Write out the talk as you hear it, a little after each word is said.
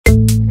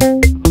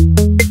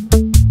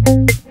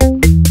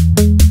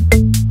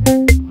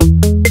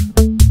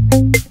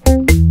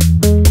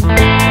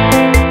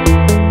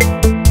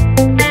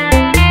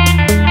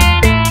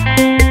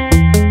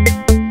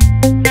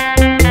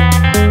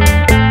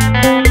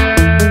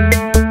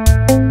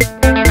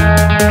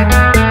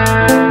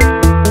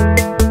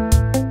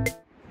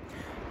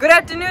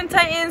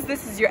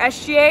your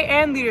SGA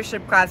and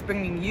leadership class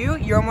bringing you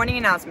your morning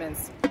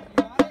announcements. You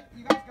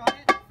guys got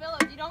it?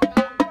 Philip, you don't go.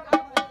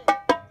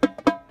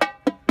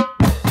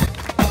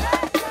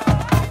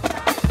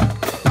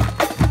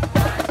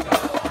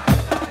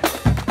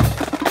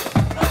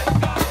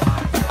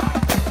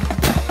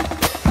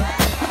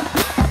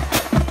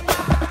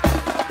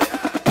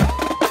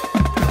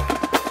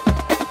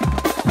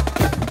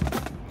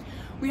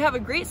 We have a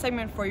great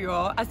segment for you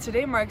all, as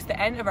today marks the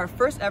end of our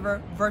first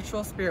ever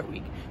virtual Spirit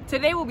Week.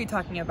 Today we'll be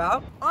talking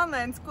about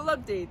online school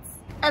updates,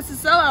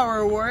 SSL Hour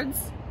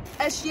Awards,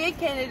 SGA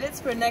Candidates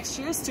for next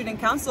year's Student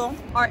Council,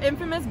 our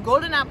infamous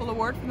Golden Apple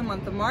Award for the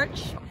month of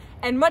March,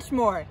 and much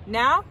more.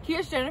 Now,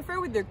 here's Jennifer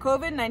with your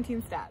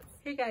COVID-19 stats.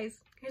 Hey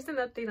guys, here's an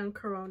update on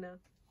Corona.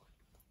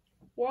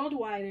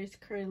 Worldwide, there's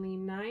currently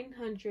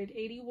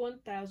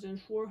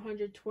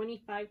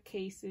 981,425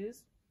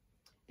 cases.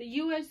 The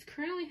U.S.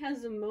 currently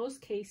has the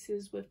most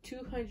cases with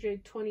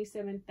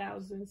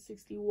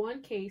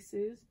 227,061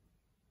 cases.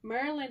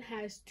 Maryland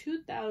has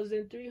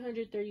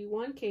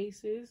 2,331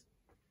 cases.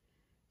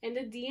 And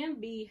the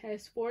DMV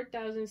has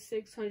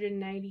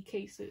 4,690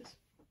 cases.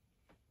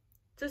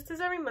 Just as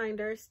a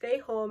reminder, stay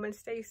home and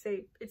stay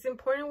safe. It's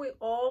important we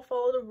all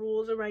follow the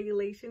rules and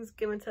regulations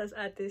given to us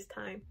at this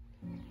time.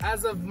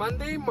 As of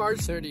Monday, March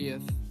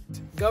 30th,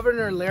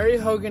 Governor Larry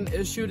Hogan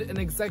issued an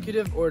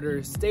executive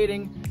order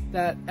stating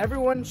that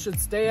everyone should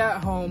stay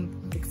at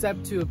home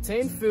except to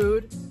obtain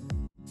food,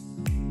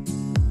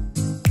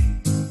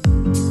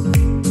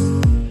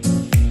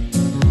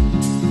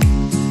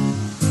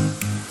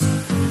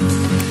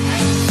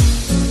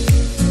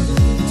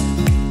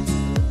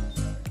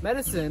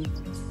 medicine,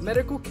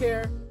 medical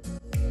care,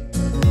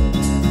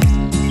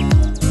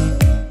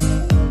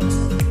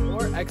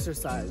 or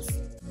exercise.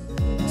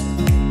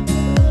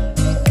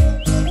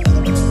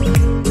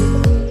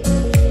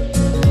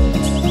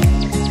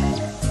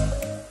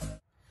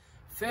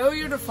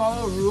 Failure to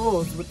follow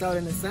rules without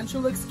an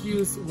essential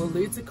excuse will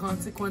lead to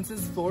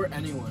consequences for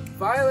anyone.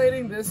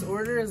 Violating this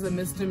order is a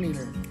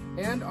misdemeanor,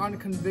 and on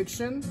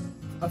conviction,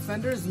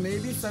 offenders may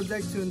be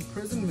subject to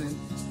imprisonment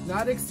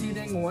not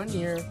exceeding 1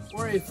 year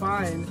or a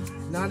fine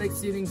not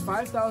exceeding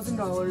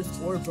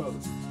 $5,000 or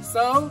both.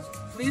 So,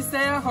 please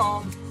stay at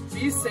home,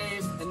 be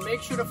safe, and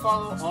make sure to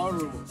follow all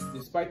rules.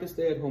 Despite the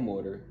stay-at-home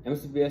order,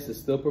 MCPS is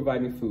still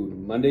providing food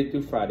Monday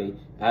through Friday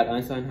at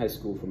Einstein High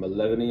School from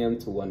 11 a.m.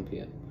 to 1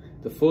 p.m.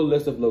 The full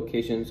list of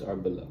locations are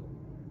below.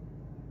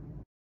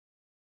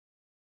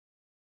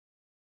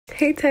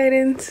 Hey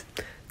Titans!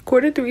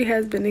 Quarter 3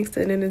 has been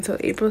extended until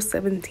April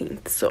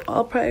 17th, so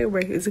all prior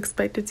work is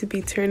expected to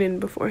be turned in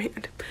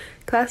beforehand.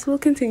 Class will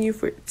continue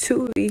for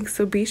 2 weeks,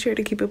 so be sure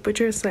to keep up with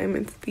your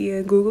assignments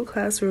via Google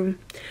Classroom,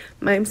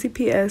 My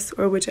MCPS,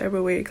 or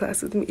whichever way your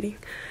class is meeting.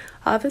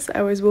 Office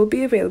hours will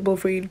be available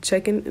for you to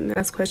check in and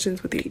ask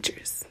questions with your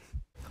teachers.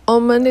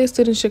 On Monday,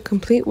 students should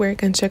complete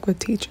work and check with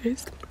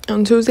teachers.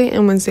 On Tuesday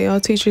and Wednesday, all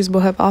teachers will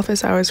have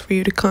office hours for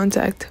you to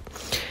contact.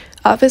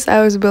 Office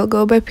hours will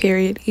go by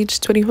period, each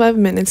 25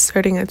 minutes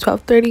starting at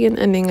 12:30 and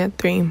ending at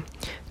 3.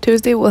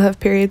 Tuesday will have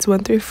periods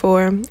 1 through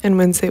 4, and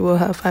Wednesday will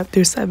have 5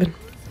 through 7.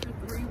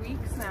 3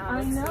 weeks now.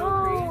 I know.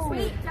 So crazy.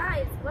 Wait,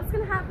 guys, what's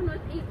going to happen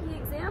with AP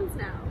exams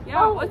now?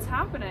 Yeah, what's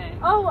happening?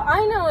 Oh,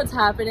 I know what's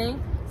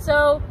happening.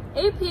 So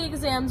AP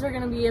exams are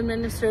going to be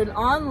administered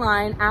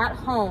online at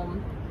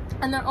home,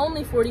 and they're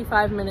only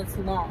 45 minutes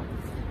long.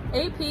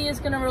 AP is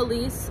going to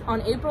release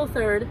on April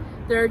 3rd.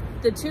 They're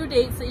the 2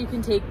 dates that you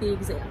can take the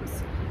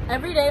exams.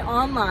 Every day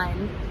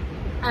online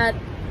at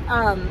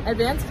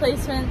Advanced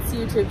Placement's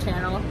YouTube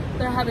channel,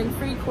 they're having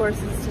free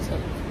courses to take.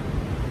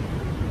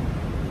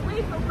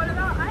 Wait, but what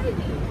about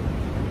IB?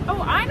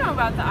 Oh, I know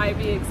about the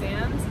IB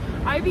exams.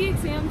 IB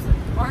exams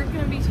aren't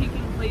going to be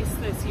taking place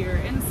this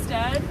year.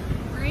 Instead,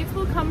 grades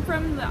will come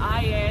from the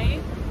IA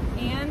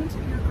and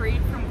your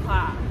grade from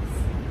class.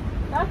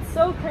 That's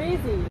so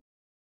crazy.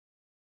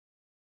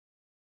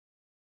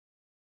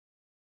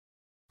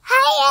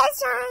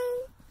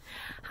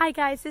 Hi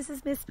guys, this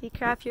is Miss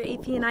Beecraft, your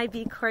AP and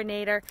IB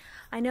coordinator.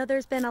 I know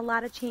there's been a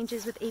lot of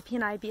changes with AP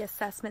and IB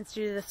assessments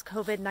due to this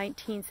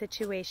COVID-19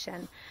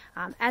 situation.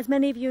 As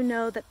many of you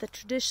know, that the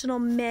traditional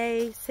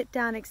May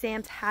sit-down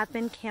exams have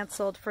been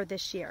canceled for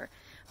this year.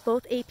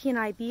 Both AP and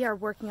IB are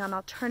working on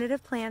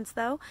alternative plans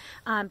though,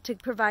 to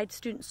provide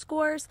student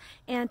scores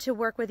and to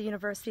work with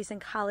universities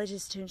and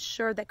colleges to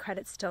ensure that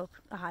credits still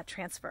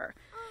transfer.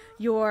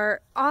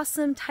 Your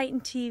awesome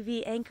Titan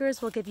TV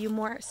anchors will give you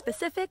more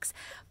specifics,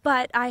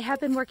 but I have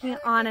been working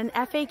on an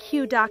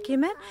FAQ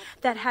document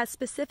that has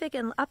specific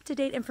and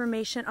up-to-date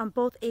information on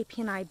both AP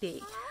and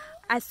IB.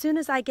 As soon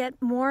as I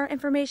get more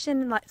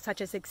information,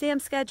 such as exam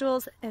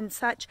schedules and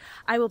such,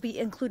 I will be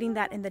including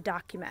that in the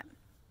document.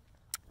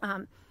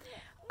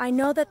 I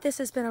know that this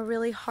has been a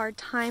really hard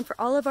time for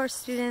all of our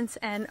students,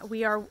 and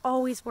we are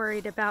always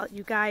worried about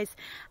you guys.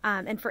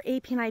 And for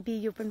AP and IB,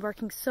 you've been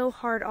working so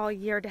hard all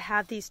year to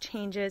have these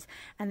changes,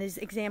 and these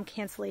exam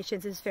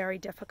cancellations is very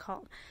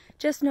difficult.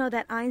 just know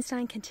that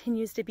Einstein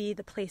continues to be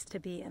the place to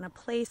be. And a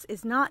place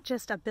is not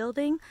just a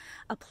building,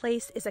 a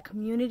place is a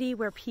community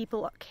where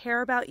people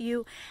care about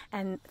you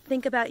and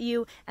think about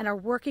you and are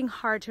working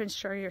hard to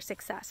ensure your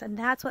success. And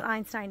that's what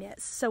Einstein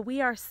is. So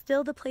we are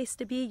still the place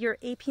to be, your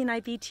AP and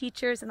IB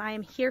teachers, and I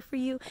am here for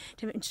you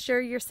to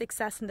ensure your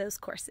success in those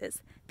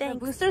courses. Thanks. The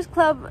Boosters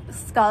Club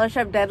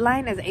scholarship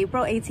deadline is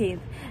April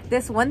 18th.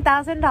 This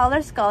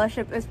 $1,000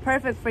 scholarship is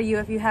perfect for you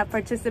if you have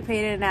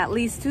participated in at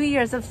least 2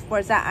 years of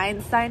sports at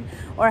Einstein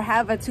or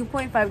have a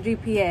 2.5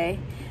 GPA.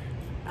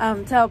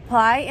 To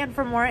apply and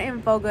for more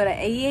info, go to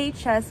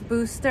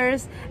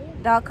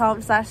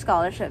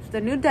ahsboosters.com/scholarships.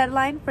 The new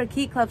deadline for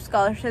Key Club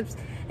scholarships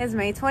is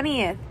May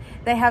 20th.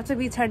 They have to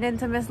be turned in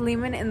to Ms.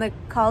 Lehman in the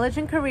College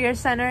and Career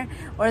Center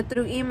or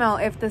through email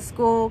if the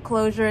school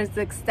closure is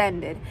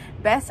extended.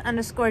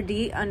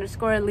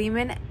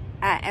 Best_D_Lehman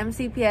at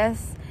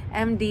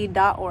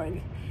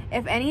MCPSMD.org.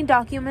 If any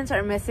documents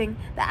are missing,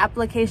 the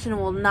application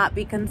will not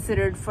be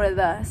considered for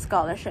the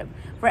scholarship.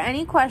 For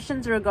any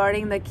questions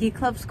regarding the Key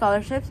Club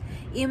scholarships,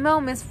 email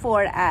Ms.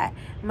 Ford at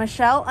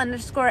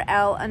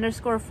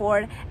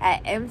Michelle_L_Ford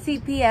at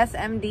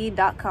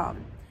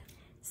MCPSMD.com.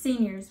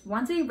 Seniors,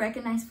 want to be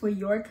recognized for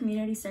your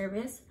community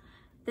service?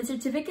 The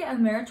Certificate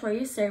of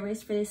Meritorious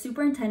Service for the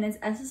Superintendent's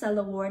SSL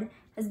Award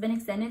has been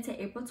extended to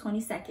April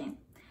 22nd.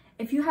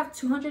 If you have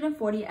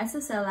 240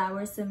 SSL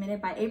hours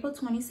submitted by April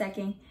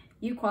 22nd,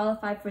 you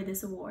qualify for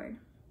this award.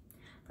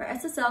 For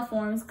SSL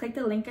forms, click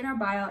the link in our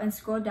bio and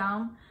scroll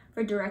down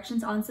for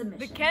directions on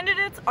submission. The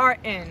candidates are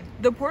in.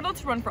 The portal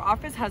to run for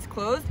office has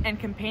closed and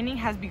campaigning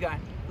has begun.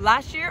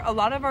 Last year, a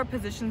lot of our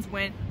positions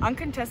went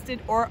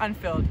uncontested or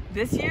unfilled.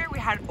 This year, we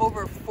had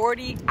over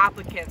 40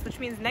 applicants, which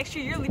means next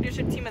year your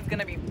leadership team is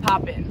gonna be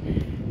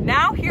popping.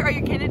 Now, here are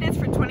your candidates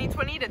for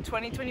 2020 to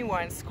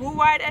 2021,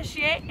 school-wide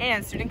SGA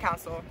and student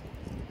council.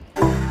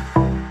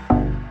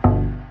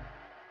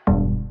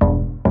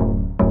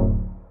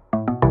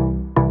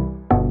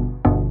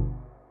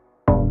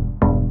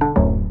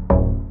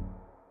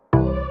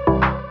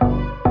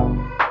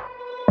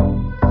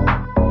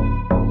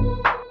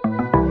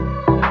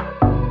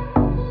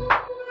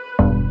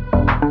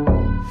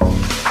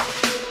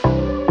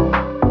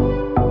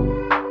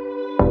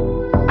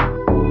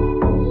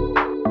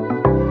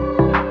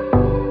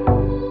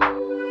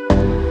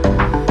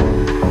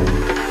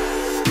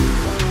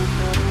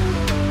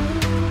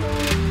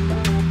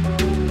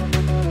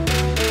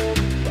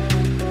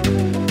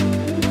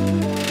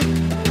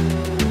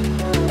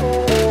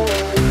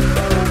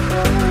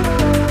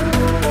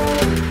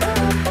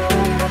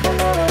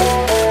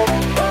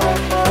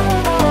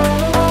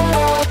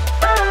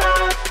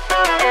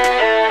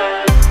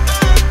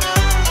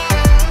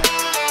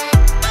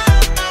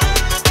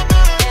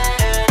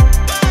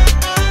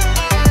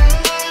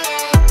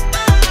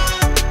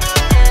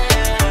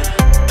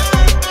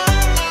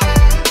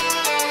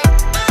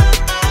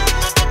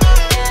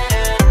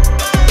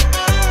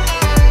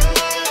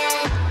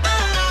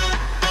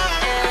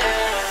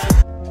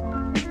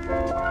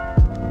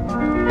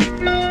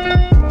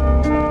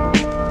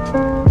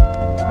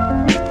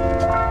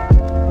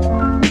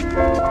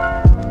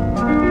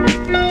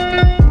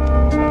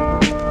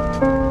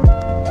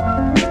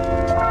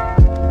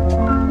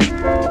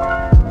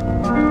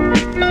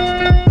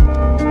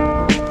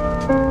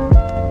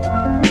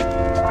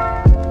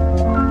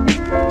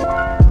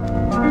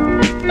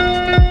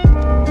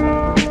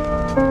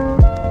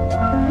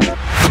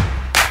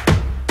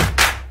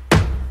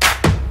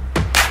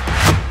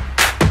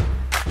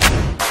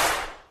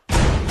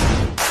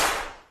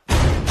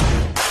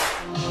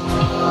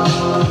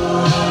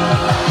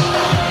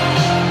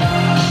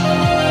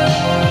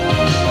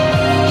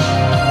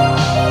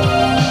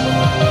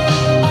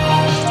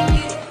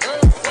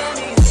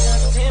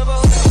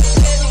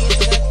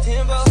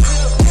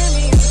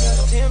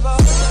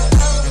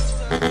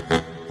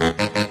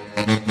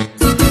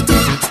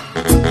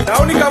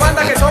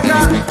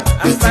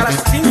 hasta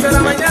las 15 de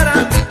la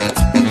mañana.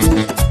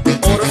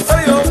 Por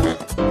Stallion.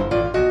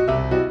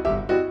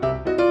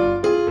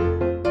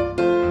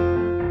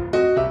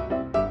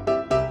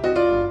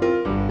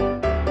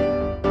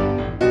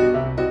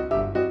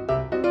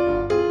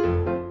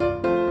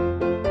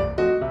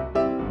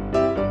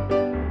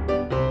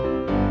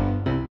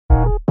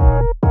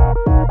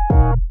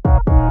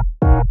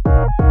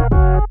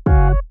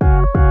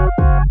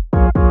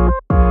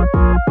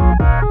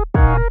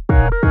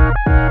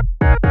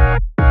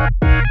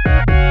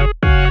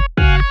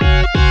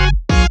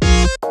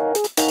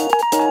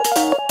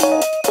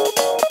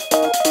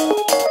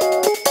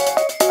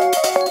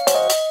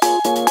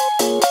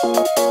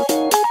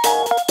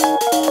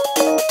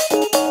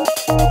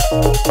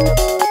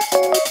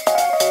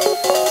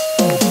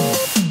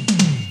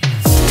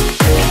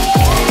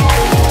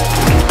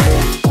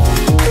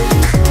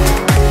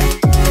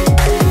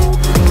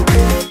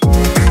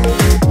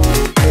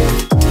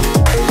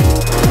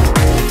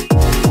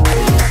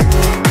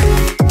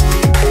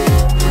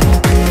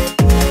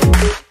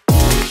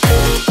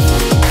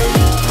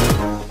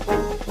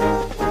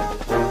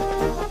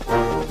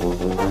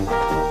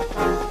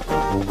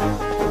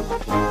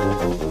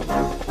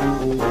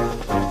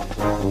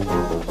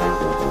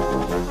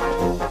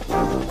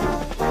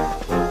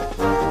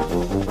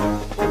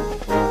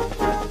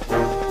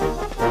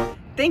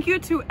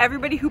 to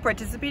everybody who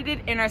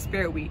participated in our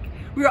Spirit Week.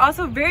 We are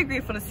also very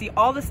grateful to see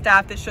all the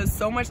staff that shows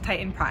so much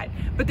Titan pride.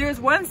 But there is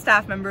one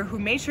staff member who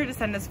made sure to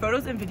send us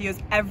photos and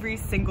videos every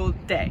single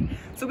day.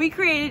 So we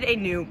created a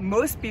new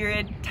Most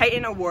Spirited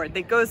Titan Award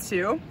that goes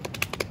to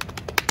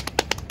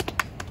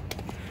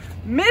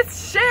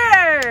Miss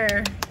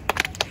Cher!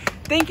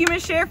 Thank you,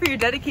 Miss Cher, for your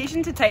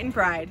dedication to Titan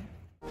pride.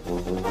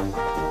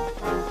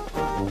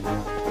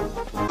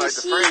 Like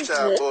the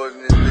franchise boys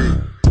in this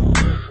bitch.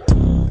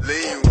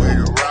 Lean with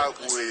it, rock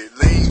with it,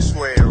 lean,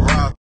 swear,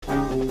 rock.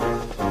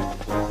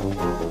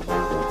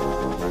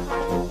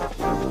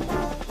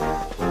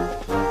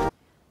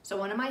 So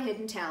one of my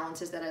hidden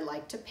talents is that I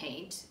like to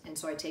paint, and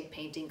so I take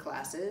painting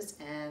classes,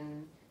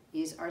 and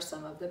these are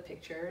some of the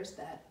pictures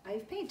that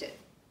I've painted.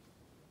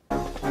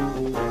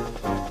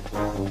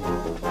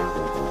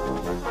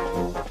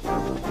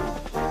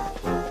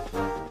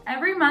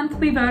 Every month,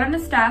 we vote on a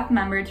staff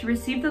member to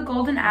receive the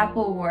Golden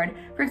Apple Award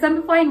for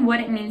exemplifying what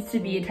it means to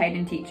be a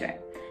Titan teacher.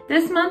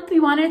 This month,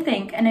 we want to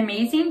thank an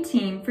amazing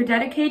team for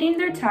dedicating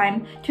their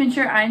time to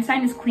ensure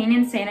Einstein is clean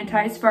and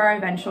sanitized for our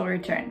eventual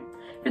return.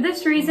 For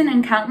this reason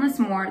and countless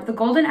more, the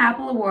Golden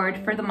Apple Award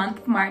for the month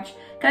of March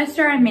goes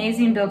to our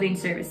amazing building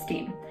service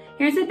team.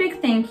 Here's a big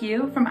thank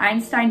you from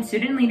Einstein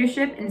Student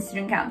Leadership and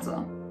Student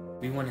Council.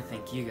 We want to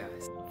thank you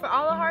guys for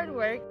all the hard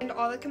work and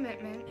all the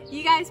commitment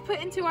you guys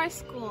put into our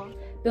school.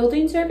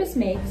 Building service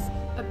makes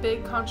a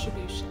big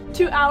contribution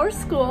to our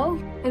school,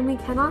 and we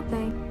cannot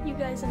thank you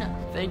guys enough.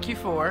 Thank you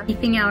for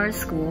keeping our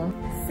school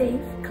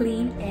safe,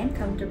 clean, and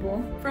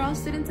comfortable. For all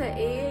students at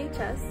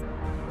AAHS,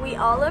 we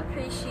all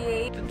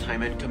appreciate the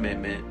time and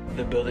commitment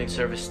the building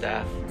service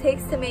staff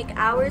takes to make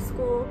our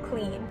school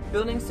clean.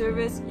 Building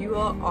service, you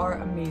all are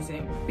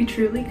amazing. We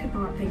truly could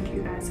not thank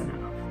you guys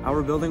enough.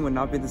 Our building would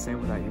not be the same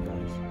without you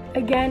guys.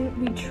 Again,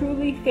 we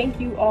truly thank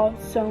you all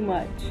so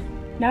much.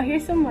 Now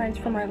here's some words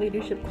from our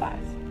leadership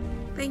class.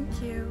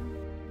 Thank you.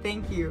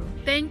 Thank you.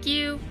 Thank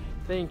you.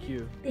 Thank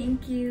you.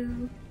 Thank you.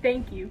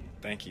 Thank you.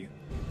 Thank you.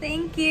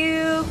 Thank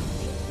you.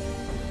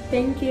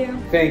 Thank you.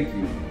 Thank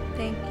you.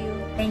 Thank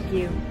you. Thank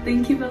you.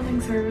 Thank you,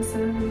 building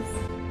services.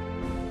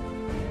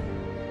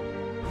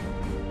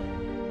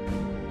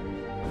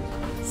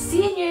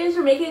 Seniors,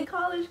 we're making a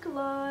college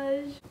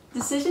collage.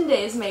 Decision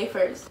day is May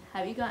 1st.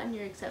 Have you gotten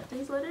your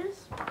acceptance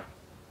letters?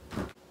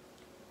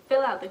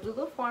 Fill out the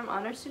Google form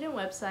on our student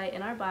website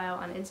in our bio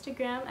on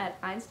Instagram at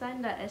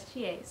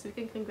einstein.sga so we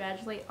can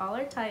congratulate all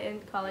our Titan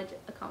college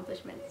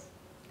accomplishments.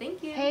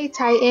 Thank you. Hey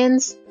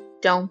Titans,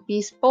 don't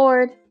be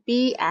bored,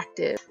 be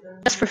active.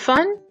 Just for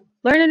fun,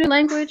 learn a new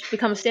language,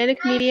 become a stand-up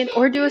comedian,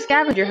 or do a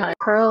scavenger hunt.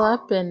 Curl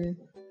up and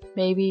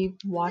maybe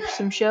watch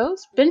some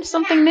shows, binge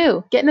something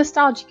new, get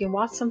nostalgic and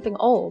watch something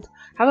old,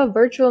 have a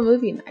virtual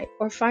movie night,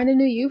 or find a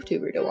new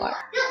YouTuber to watch.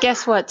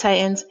 Guess what,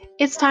 Titans?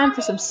 It's time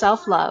for some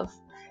self-love.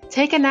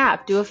 Take a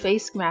nap, do a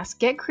face mask,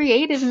 get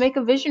creative and make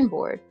a vision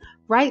board.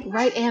 Write.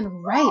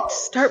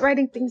 Start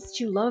writing things that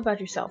you love about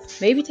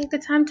yourself. Maybe take the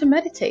time to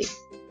meditate.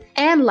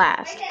 And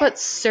last, but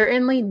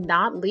certainly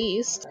not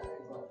least,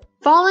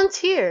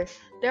 volunteer.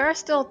 There are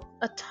still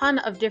a ton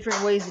of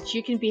different ways that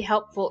you can be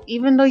helpful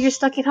even though you're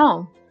stuck at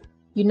home.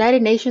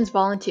 United Nations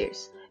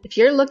Volunteers. If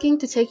you're looking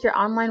to take your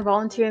online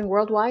volunteering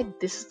worldwide,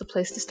 this is the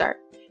place to start.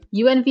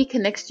 UNV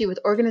connects you with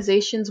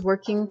organizations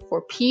working for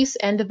peace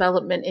and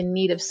development in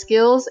need of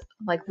skills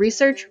like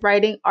research,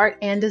 writing, art,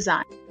 and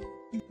design.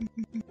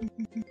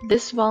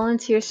 This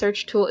volunteer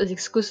search tool is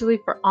exclusively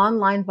for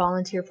online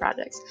volunteer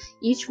projects.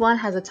 Each one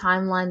has a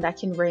timeline that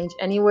can range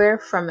anywhere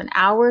from an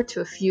hour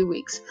to a few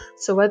weeks.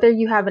 So whether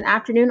you have an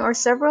afternoon or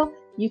several,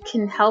 you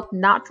can help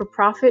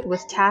not-for-profit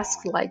with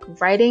tasks like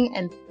writing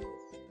and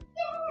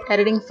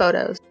editing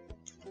photos.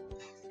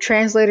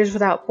 Translators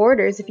Without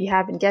Borders, if you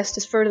haven't guessed,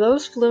 is for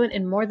those fluent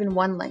in more than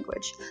one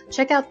language.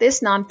 Check out this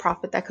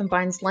nonprofit that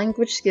combines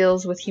language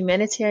skills with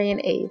humanitarian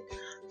aid.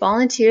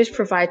 Volunteers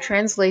provide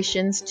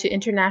translations to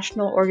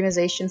international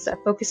organizations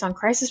that focus on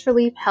crisis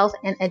relief, health,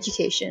 and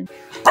education.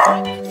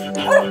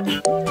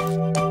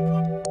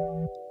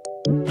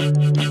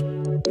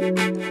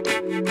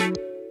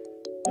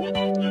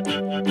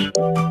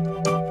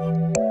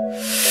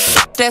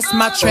 That's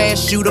my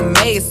trash, you the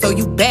maid, so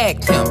you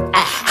bagged him.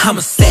 I'm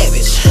a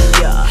savage,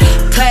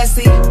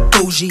 classy,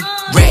 bougie,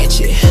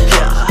 ratchet,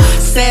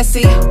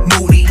 sassy,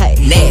 moody,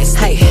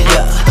 nasty,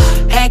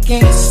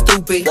 acting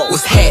stupid.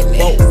 What's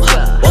happening?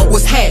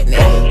 What's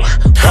happening?